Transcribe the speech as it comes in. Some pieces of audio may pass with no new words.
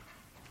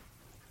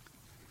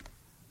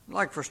I'd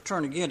like for us to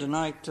turn again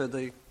tonight to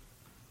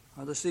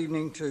this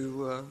evening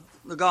to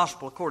the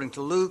Gospel according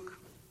to Luke.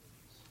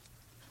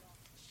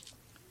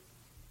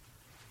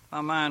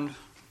 My mind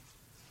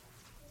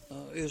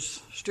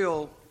is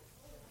still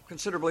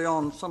considerably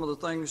on some of the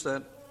things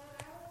that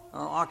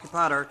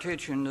occupied our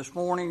attention this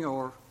morning,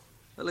 or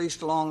at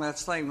least along that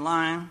same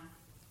line,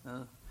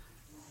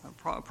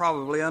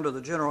 probably under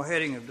the general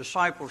heading of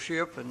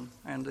discipleship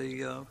and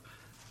the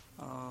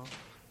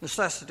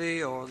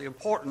necessity or the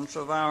importance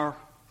of our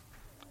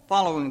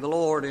following the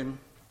Lord in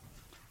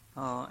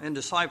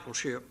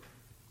discipleship.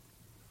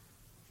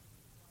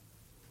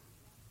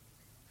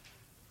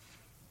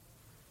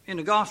 In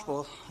the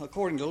Gospel,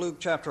 according to Luke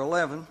chapter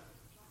 11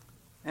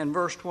 and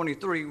verse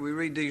 23, we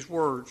read these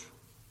words,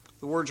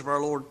 the words of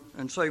our Lord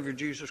and Savior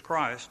Jesus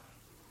Christ.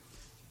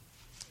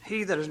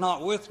 He that is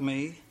not with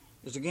me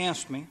is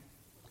against me,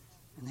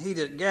 and he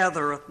that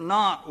gathereth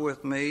not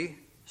with me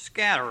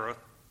scattereth.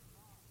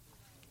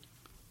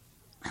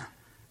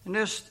 In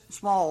this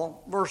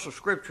small verse of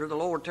Scripture, the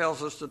Lord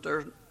tells us that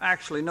there's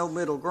actually no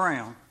middle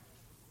ground,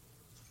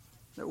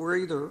 that we're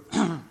either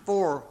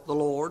for the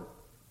Lord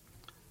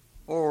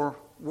or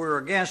we're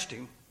against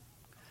Him.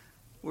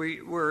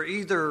 We're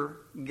either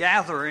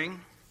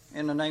gathering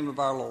in the name of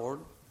our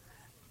Lord,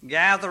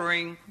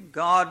 gathering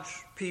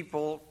God's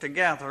people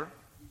together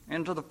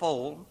into the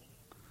fold,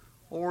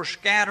 or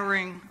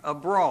scattering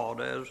abroad,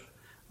 as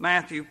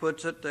Matthew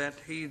puts it, that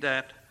he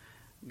that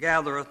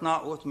gathereth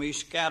not with me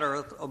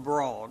scattereth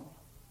abroad.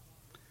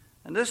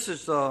 And this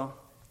is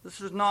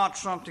not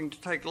something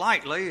to take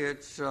lightly.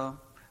 It's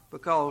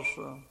because,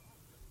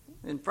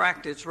 in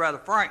fact, it's rather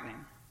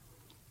frightening.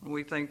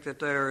 We think that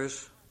there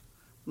is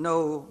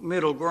no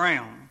middle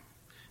ground.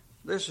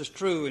 This is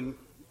true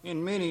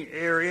in many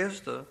areas.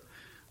 The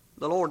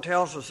Lord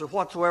tells us that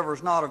whatsoever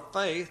is not of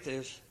faith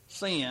is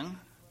sin,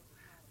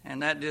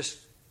 and that just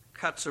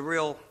cuts a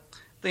real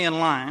thin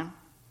line.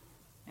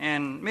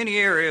 And many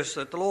areas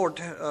that the Lord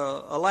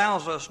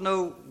allows us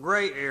no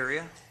gray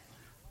area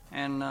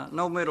and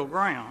no middle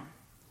ground.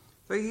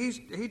 So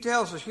he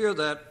tells us here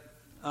that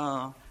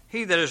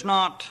he that is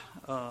not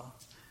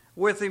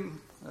with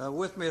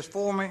me is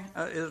for me.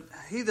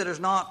 He that is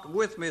not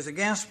with me is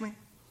against me,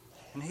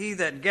 and he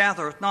that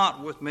gathereth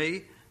not with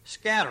me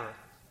scattereth.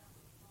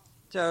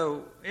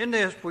 So in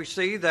this we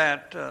see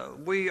that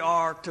we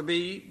are to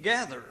be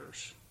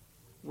gatherers.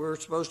 We're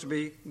supposed to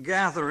be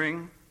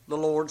gathering the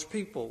Lord's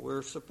people.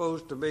 We're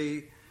supposed to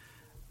be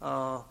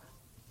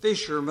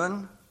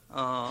fishermen,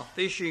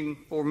 fishing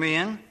for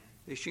men,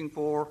 fishing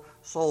for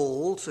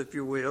souls, if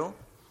you will.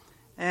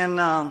 And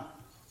my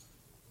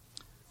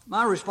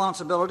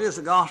responsibility as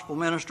a gospel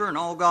minister, and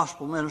all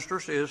gospel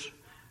ministers,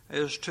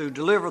 is to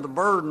deliver the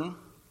burden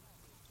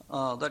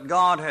that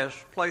God has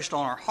placed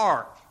on our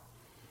heart.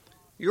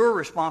 Your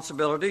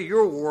responsibility,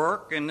 your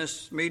work in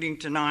this meeting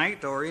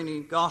tonight or any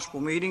gospel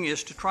meeting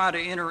is to try to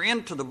enter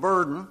into the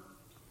burden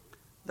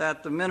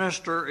that the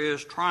minister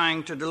is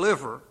trying to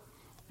deliver,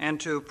 and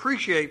to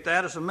appreciate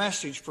that as a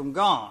message from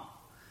God.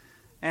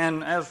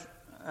 And as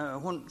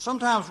when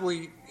sometimes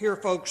we hear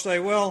folks say,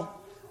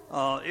 well,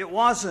 it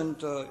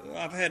wasn't,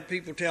 I've had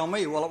people tell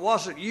me, well, it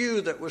wasn't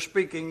you that was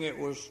speaking, it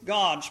was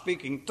God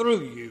speaking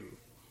through you.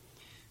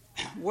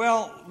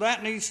 Well,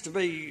 that needs to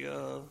be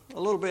a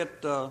little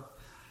bit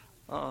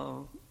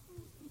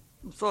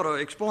sort of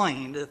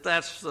explained, if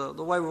that's the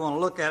way we want to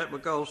look at it,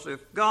 because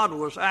if God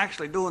was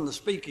actually doing the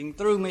speaking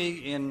through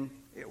me and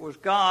it was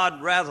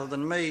God rather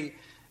than me,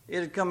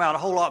 it'd come out a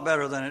whole lot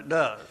better than it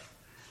does.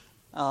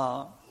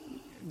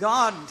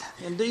 God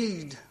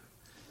indeed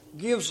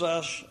gives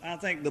us, I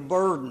think, the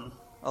burden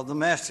of the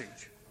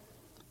message.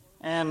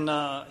 And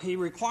He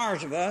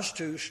requires of us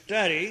to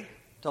study,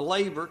 to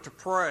labor, to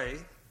pray,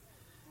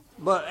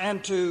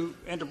 and to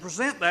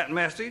present that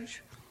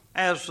message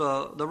as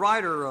the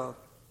writer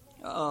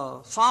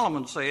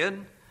Solomon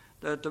said,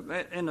 that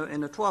in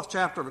the 12th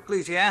chapter of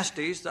Ecclesiastes,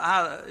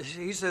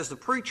 he says the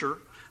preacher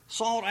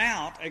sought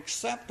out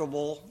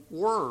acceptable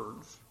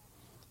words.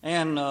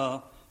 And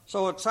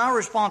so it's our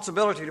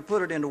responsibility to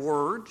put it into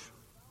words.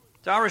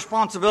 It's our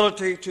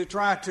responsibility to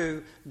try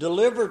to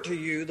deliver to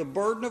you the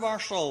burden of our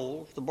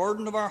souls, the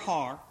burden of our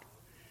heart.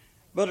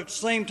 But at the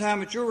same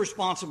time, it's your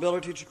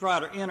responsibility to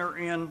try to enter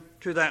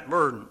into that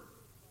burden.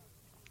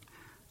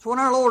 So when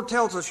our Lord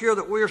tells us here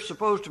that we're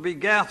supposed to be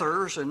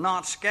gatherers and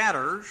not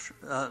scatterers,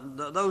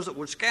 those that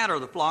would scatter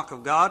the flock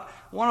of God,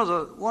 one of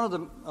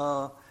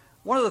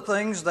the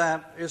things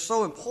that is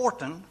so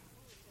important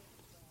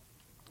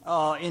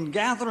in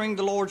gathering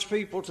the Lord's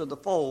people to the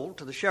fold,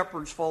 to the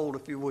shepherd's fold,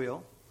 if you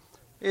will,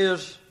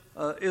 is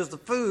the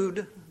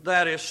food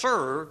that is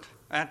served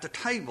at the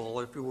table,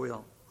 if you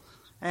will.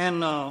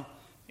 And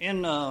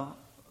in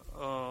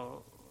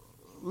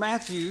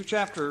Matthew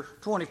chapter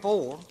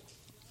 24.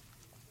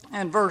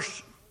 And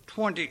verse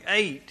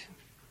 28,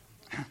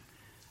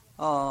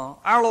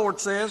 our Lord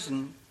says,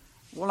 and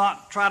we'll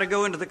not try to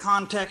go into the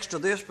context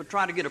of this, but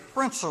try to get a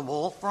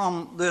principle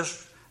from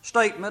this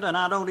statement, and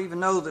I don't even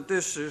know that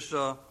this is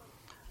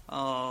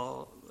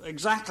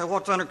exactly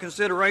what's under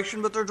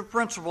consideration, but there's a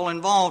principle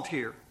involved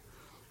here.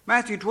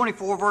 Matthew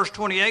 24, verse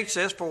 28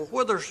 says, For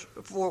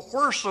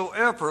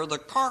wheresoever the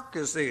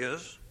carcass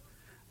is,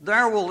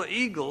 there will the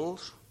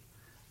eagles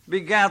be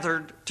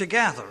gathered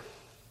together.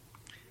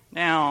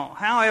 Now,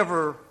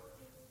 however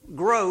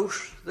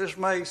gross this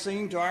may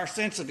seem to our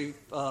sensitive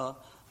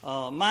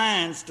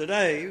minds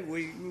today,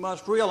 we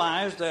must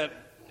realize that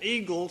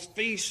eagles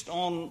feast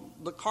on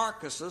the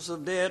carcasses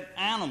of dead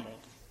animals.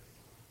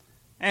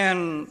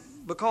 And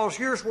because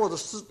here's where the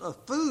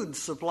food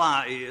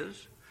supply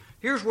is,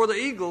 here's where the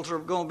eagles are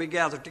going to be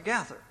gathered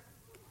together.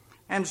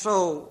 And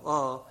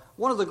so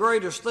one of the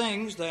greatest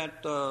things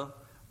that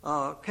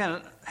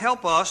can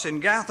help us in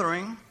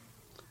gathering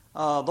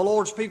the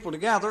Lord's people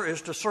together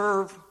is to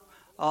serve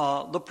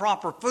the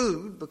proper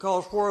food,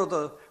 because where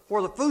the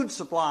food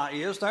supply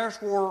is, there's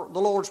where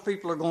the Lord's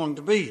people are going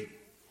to be.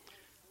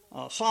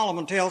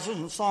 Solomon tells us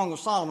in the Song of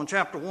Solomon,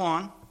 chapter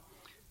 1,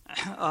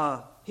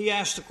 he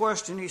asks the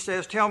question, he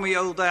says, Tell me,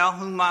 O thou,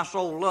 whom my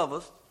soul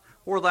loveth,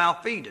 where thou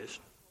feedest,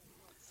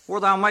 where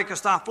thou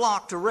makest thy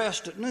flock to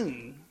rest at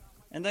noon.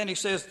 And then he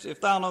says, If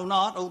thou know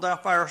not, O thou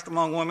fairest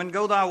among women,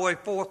 go thy way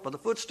forth by the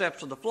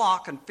footsteps of the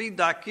flock, and feed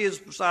thy kids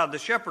beside the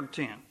shepherd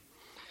tent.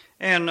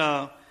 And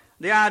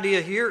the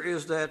idea here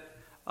is that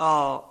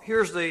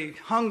here's the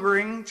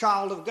hungering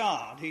child of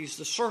God. He's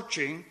the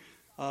searching,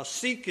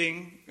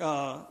 seeking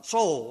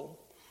soul.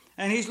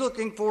 And he's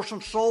looking for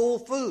some soul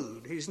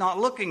food. He's not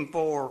looking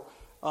for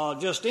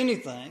just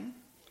anything.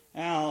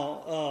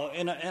 Now,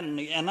 in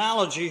the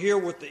analogy here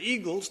with the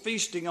eagles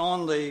feasting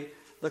on the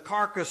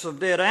carcass of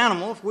dead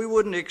animals, we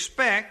wouldn't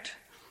expect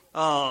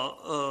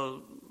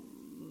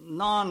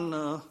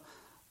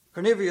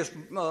non-carnivorous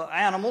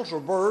animals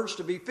or birds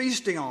to be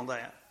feasting on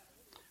that.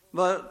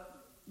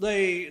 But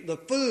the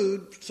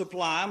food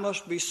supply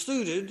must be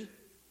suited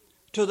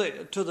to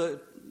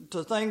the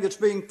thing that's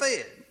being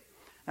fed.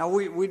 Now,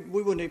 we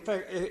wouldn't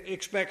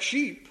expect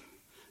sheep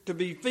to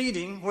be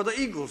feeding where the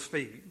eagles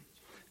feed.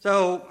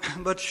 So,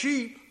 but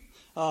sheep,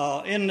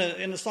 in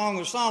the Song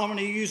of Solomon,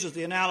 he uses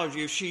the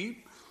analogy of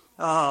sheep.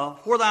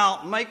 Where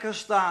thou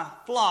makest thy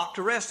flock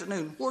to rest at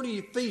noon. Where do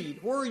you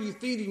feed? Where are you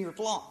feeding your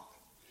flock?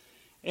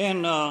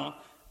 And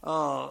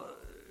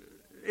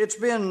it's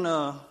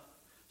been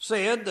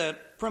said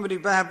that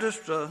primitive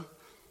Baptists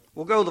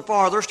will go the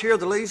farthest, hear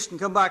the least, and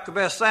come back the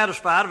best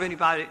satisfied of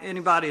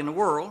anybody in the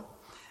world.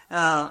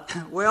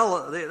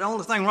 Well, the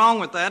only thing wrong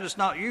with that is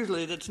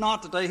it's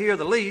not that they hear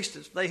the least,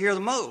 it's they hear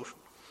the most.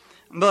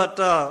 But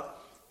the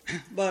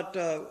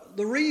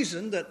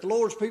reason that the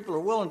Lord's people are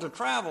willing to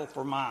travel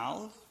for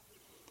miles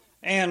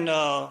and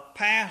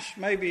pass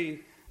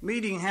maybe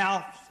meeting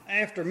house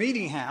after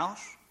meeting house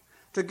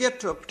to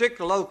get to a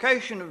particular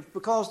location is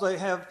because they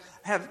have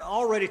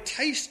already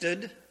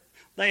tasted,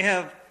 they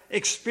have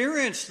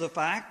experienced the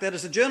fact that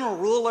as a general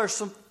rule there's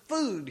some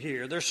food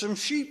here, there's some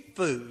sheep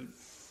food.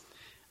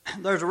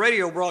 There's a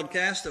radio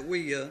broadcast that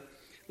we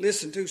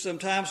listen to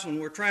sometimes when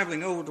we're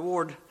traveling over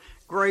toward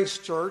Grace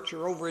Church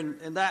or over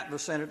in that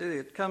vicinity.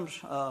 It comes,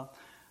 the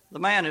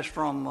man is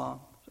from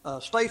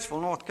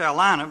Statesville, North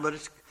Carolina, but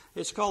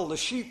it's called the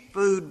Sheep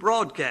Food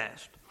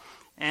Broadcast.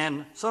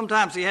 And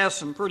sometimes he has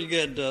some pretty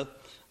good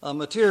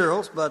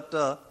materials, but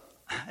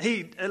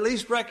he at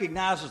least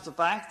recognizes the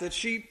fact that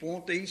sheep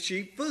want to eat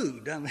sheep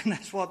food. I mean,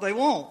 that's what they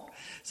want.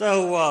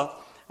 So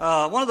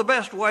one of the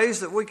best ways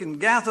that we can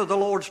gather the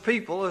Lord's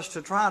people is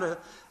to try to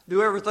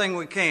do everything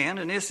we can,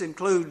 and this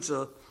includes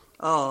a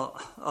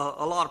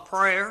lot of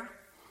prayer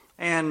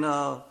and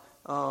a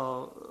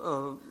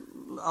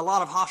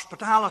lot of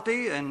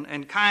hospitality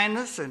and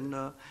kindness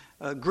and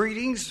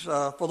greetings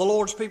for the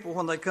Lord's people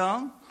when they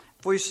come.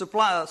 If we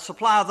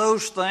supply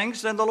those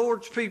things, then the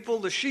Lord's people,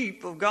 the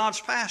sheep of God's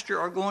pasture,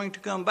 are going to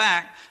come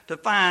back to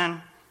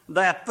find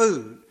that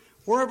food.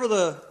 Wherever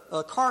the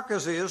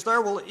carcass is,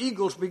 there will the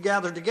eagles be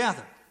gathered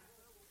together.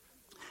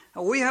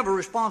 Now, we have a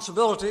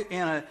responsibility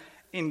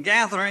in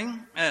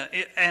gathering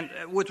and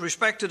with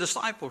respect to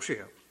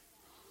discipleship.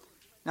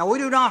 Now, we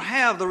do not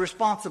have the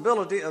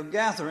responsibility of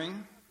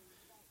gathering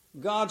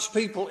God's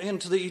people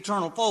into the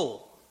eternal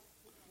fold.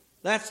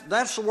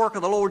 That's the work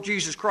of the Lord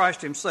Jesus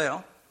Christ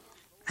himself.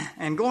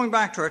 And going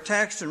back to our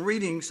text and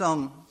reading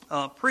some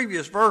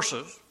previous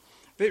verses,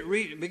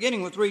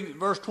 beginning with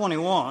verse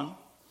 21,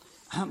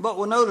 but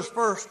we'll notice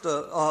first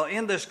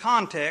in this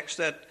context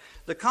that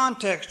the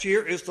context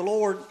here is the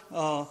Lord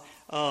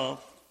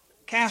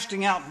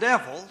casting out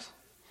devils,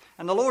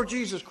 and the Lord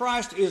Jesus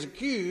Christ is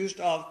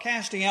accused of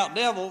casting out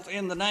devils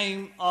in the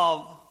name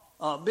of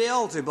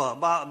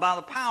Beelzebub, by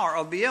the power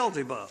of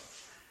Beelzebub.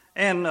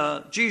 And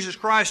Jesus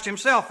Christ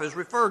himself is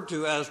referred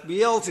to as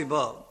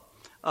Beelzebub,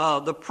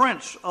 the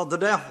prince of the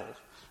devils,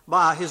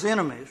 by his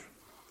enemies.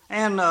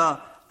 And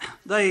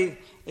they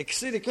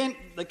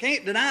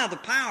can't deny the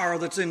power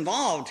that's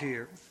involved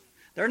here.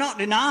 They're not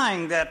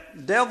denying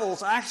that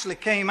devils actually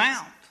came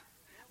out.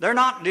 They're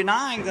not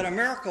denying that a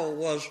miracle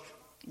was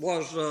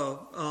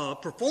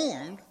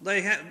performed.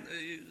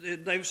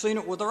 They've seen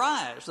it with their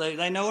eyes.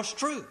 They know it's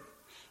true.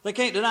 They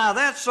can't deny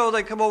that, so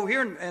they come over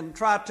here and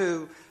try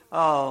to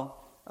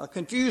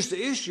confuse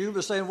the issue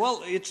by saying,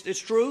 well, it's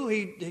true,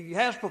 he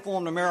has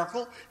performed a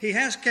miracle, he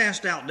has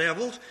cast out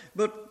devils,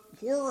 but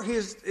where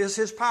is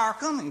his power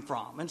coming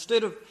from?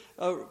 Instead of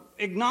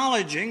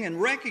acknowledging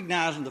and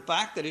recognizing the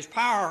fact that his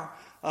power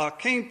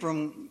came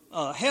from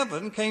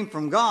heaven, came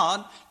from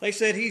God, they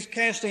said he's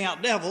casting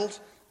out devils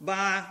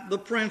by the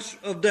prince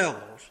of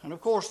devils. And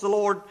of course the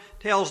Lord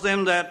tells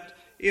them that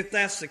if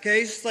that's the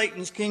case,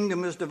 Satan's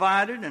kingdom is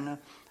divided, and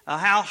a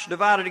house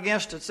divided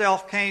against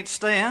itself can't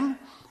stand,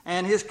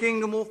 and his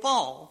kingdom will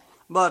fall.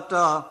 But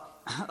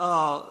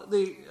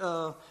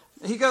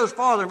he goes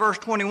farther in verse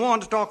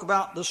 21 to talk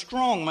about the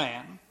strong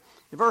man.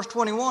 In verse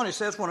 21 he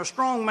says, when a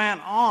strong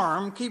man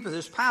armed keepeth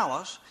his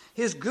palace,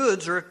 his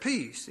goods are at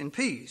peace, in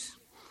peace.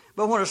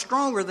 But when a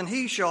stronger than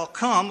he shall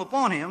come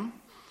upon him,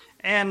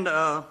 and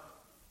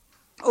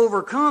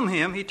overcome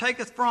him, he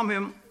taketh from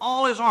him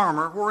all his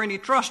armor wherein he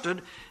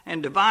trusted,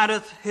 and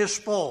divideth his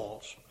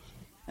spoils.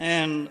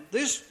 And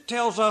this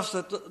tells us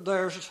that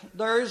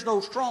there is no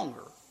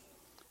stronger.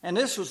 And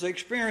this was the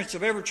experience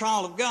of every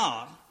child of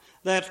God.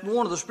 That's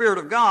born of the Spirit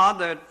of God,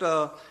 that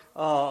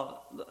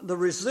the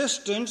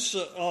resistance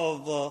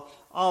of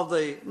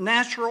the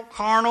natural,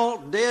 carnal,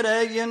 dead,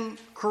 alien,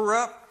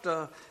 corrupt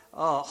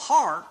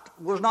heart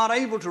was not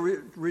able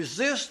to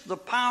resist the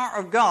power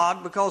of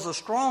God because of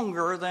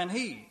stronger than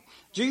he.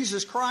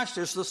 Jesus Christ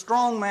is the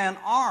strong man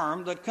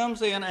armed that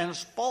comes in and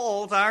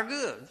spoils our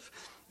goods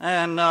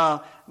and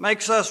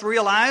makes us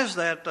realize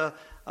that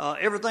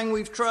everything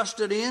we've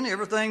trusted in,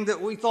 everything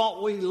that we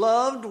thought we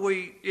loved,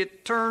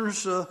 it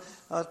turns to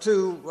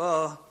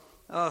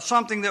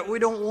something that we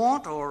don't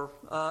want, or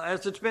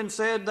as it's been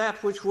said,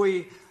 that which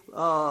we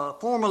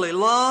formerly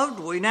loved,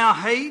 we now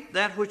hate.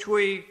 That which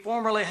we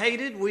formerly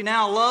hated, we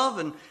now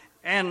love.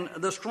 And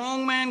the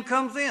strong man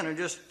comes in and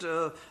just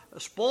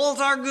spoils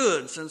our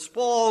goods and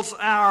spoils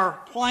our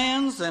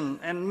plans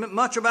and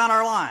much about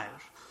our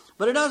lives.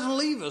 But it doesn't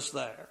leave us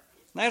there.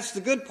 That's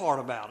the good part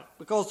about it,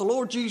 because the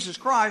Lord Jesus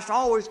Christ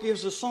always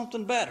gives us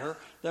something better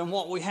than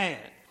what we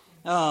had.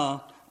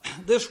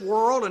 This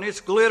world and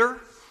its glitter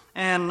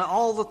and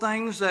all the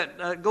things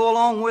that go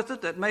along with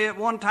it that may at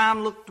one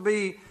time look to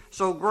be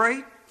so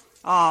great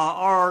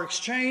are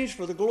exchanged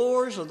for the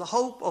glories of the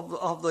hope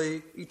of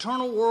the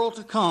eternal world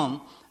to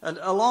come,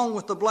 along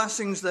with the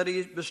blessings that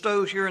he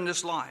bestows here in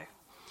this life.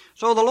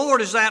 So the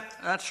Lord is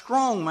that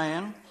strong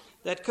man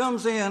that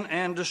comes in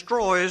and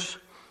destroys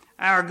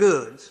our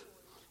goods.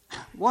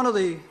 One of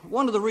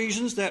the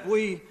reasons that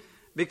we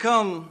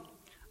become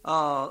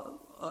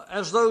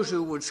as those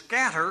who would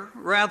scatter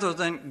rather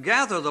than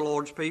gather the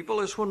Lord's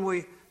people is when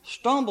we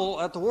stumble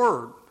at the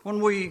word, when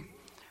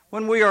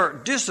we are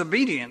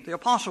disobedient. The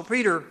Apostle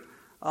Peter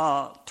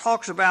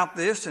talks about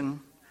this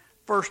in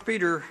 1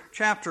 Peter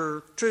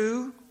chapter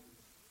 2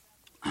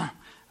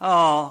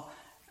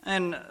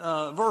 and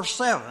verse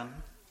 7.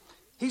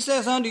 He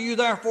says, unto you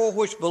therefore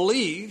which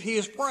believe, he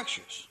is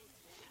precious.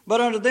 But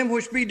unto them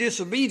which be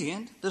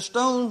disobedient, the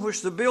stone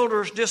which the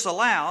builders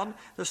disallowed,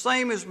 the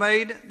same is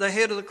made the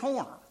head of the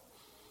corner.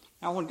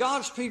 Now when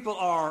God's people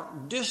are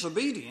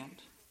disobedient,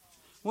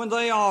 when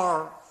they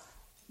are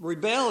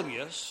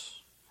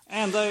rebellious,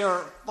 and they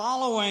are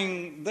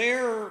following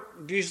their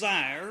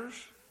desires,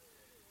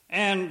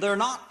 and they're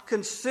not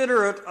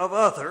considerate of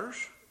others,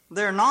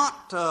 they're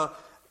not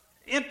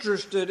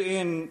interested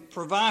in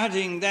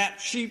providing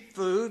that sheep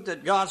food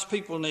that God's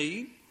people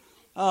need,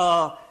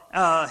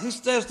 he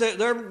says that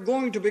they're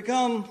going to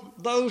become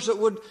those that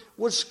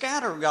would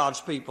scatter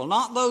God's people,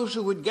 not those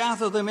who would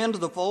gather them into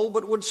the fold,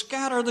 but would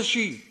scatter the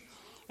sheep.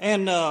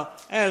 And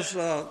as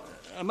a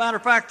matter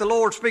of fact, the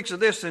Lord speaks of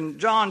this in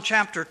John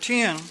chapter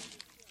 10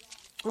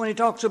 when he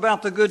talks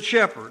about the good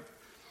shepherd.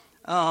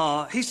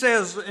 He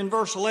says in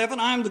verse 11,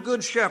 I am the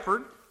good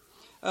shepherd.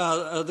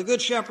 The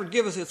good shepherd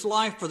giveth his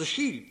life for the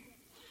sheep.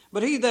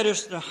 But he that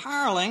is the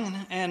hireling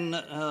and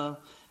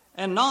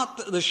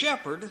not the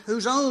shepherd,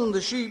 whose own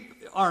the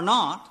sheep are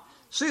not,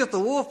 seeth the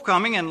wolf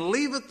coming, and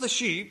leaveth the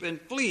sheep, and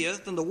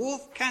fleeth, and the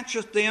wolf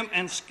catcheth them,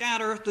 and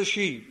scattereth the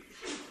sheep.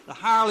 The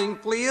hireling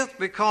fleeth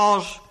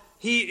because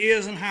he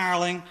is an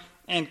hireling,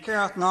 and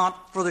careth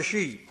not for the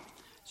sheep.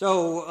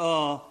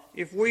 So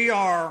if we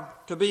are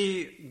to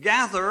be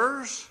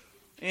gatherers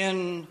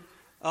in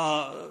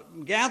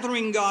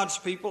gathering God's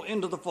people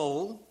into the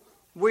fold,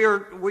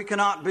 we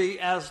cannot be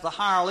as the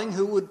hireling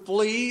who would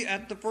flee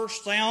at the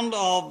first sound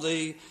of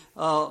the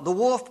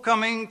wolf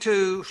coming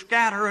to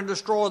scatter and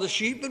destroy the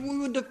sheep, but we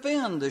would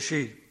defend the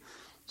sheep.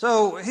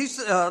 So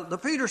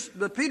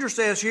Peter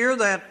says here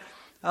that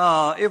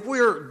if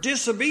we're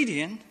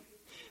disobedient,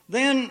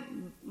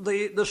 then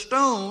the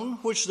stone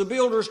which the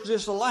builders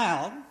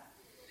disallowed,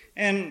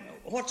 and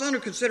what's under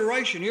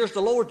consideration here is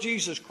the Lord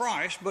Jesus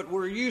Christ, but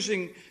we're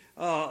using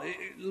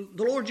the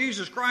Lord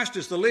Jesus Christ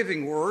is the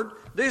living word.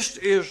 This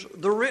is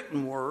the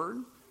written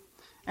word.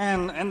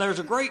 And there's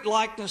a great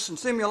likeness and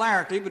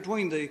similarity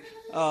between the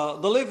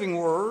living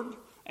word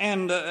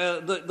and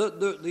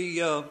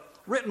the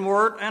written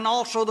word, and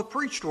also the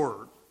preached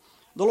word.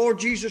 The Lord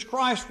Jesus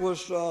Christ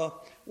was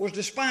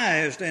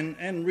despised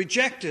and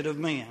rejected of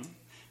men.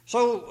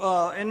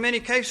 So in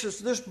many cases,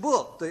 this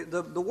book,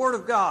 the Word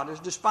of God, is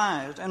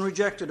despised and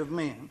rejected of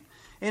men.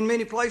 In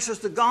many places,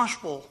 the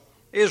gospel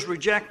is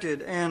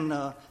rejected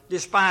and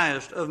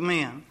despised of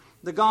men.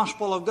 The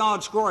gospel of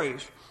God's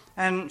grace.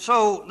 And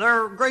so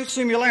there are great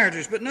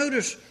similarities. But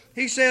notice,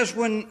 he says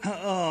when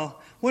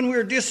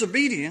we're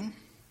disobedient,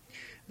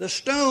 the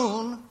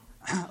stone,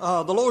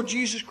 the Lord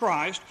Jesus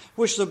Christ,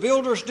 which the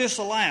builders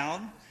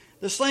disallowed,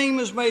 the same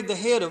is made the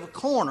head of a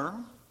corner,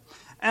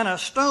 and a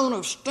stone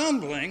of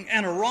stumbling,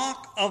 and a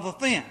rock of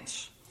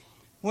offense.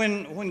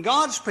 When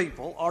God's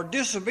people are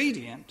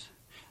disobedient,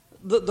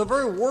 the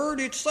very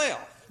word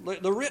itself,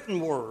 the written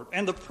word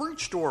and the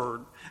preached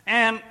word,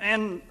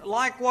 and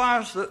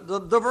likewise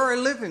the very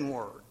living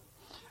word,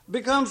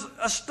 becomes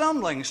a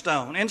stumbling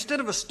stone instead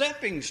of a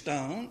stepping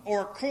stone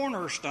or a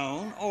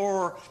cornerstone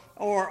or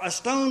a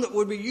stone that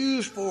would be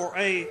used for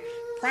a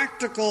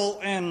practical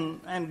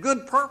and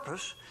good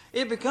purpose.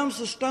 It becomes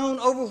the stone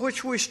over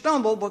which we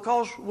stumble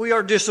because we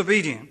are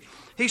disobedient.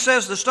 He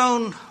says the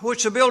stone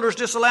which the builders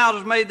disallowed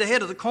is made the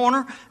head of the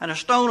corner, and a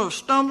stone of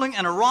stumbling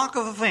and a rock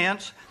of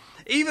offense,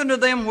 even to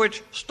them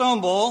which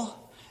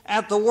stumble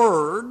at the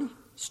word.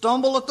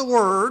 Stumble at the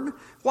word.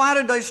 Why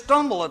did they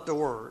stumble at the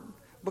word?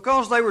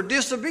 Because they were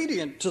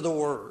disobedient to the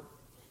word.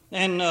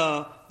 And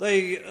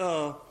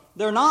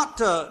they're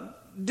not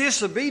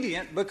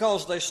disobedient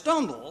because they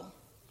stumble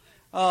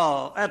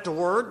at the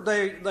word.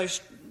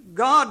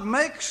 God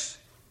makes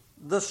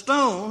the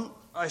stone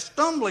a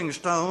stumbling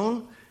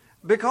stone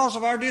because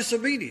of our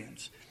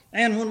disobedience.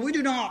 And when we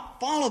do not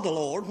follow the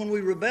Lord, when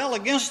we rebel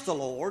against the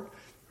Lord,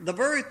 the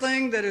very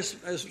thing that is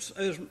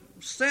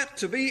set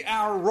to be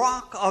our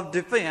rock of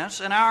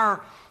defense and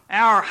our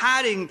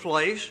hiding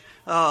place,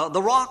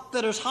 the rock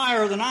that is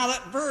higher than I,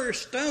 that very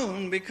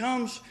stone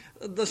becomes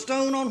the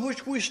stone on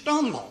which we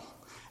stumble.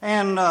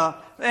 And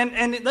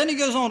then he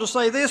goes on to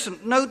say this,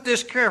 and note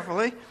this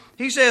carefully.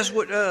 He says,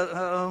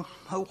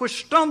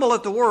 which stumble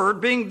at the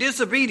word, being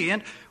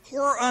disobedient,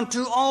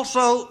 whereunto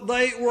also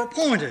they were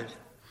appointed.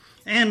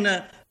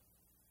 And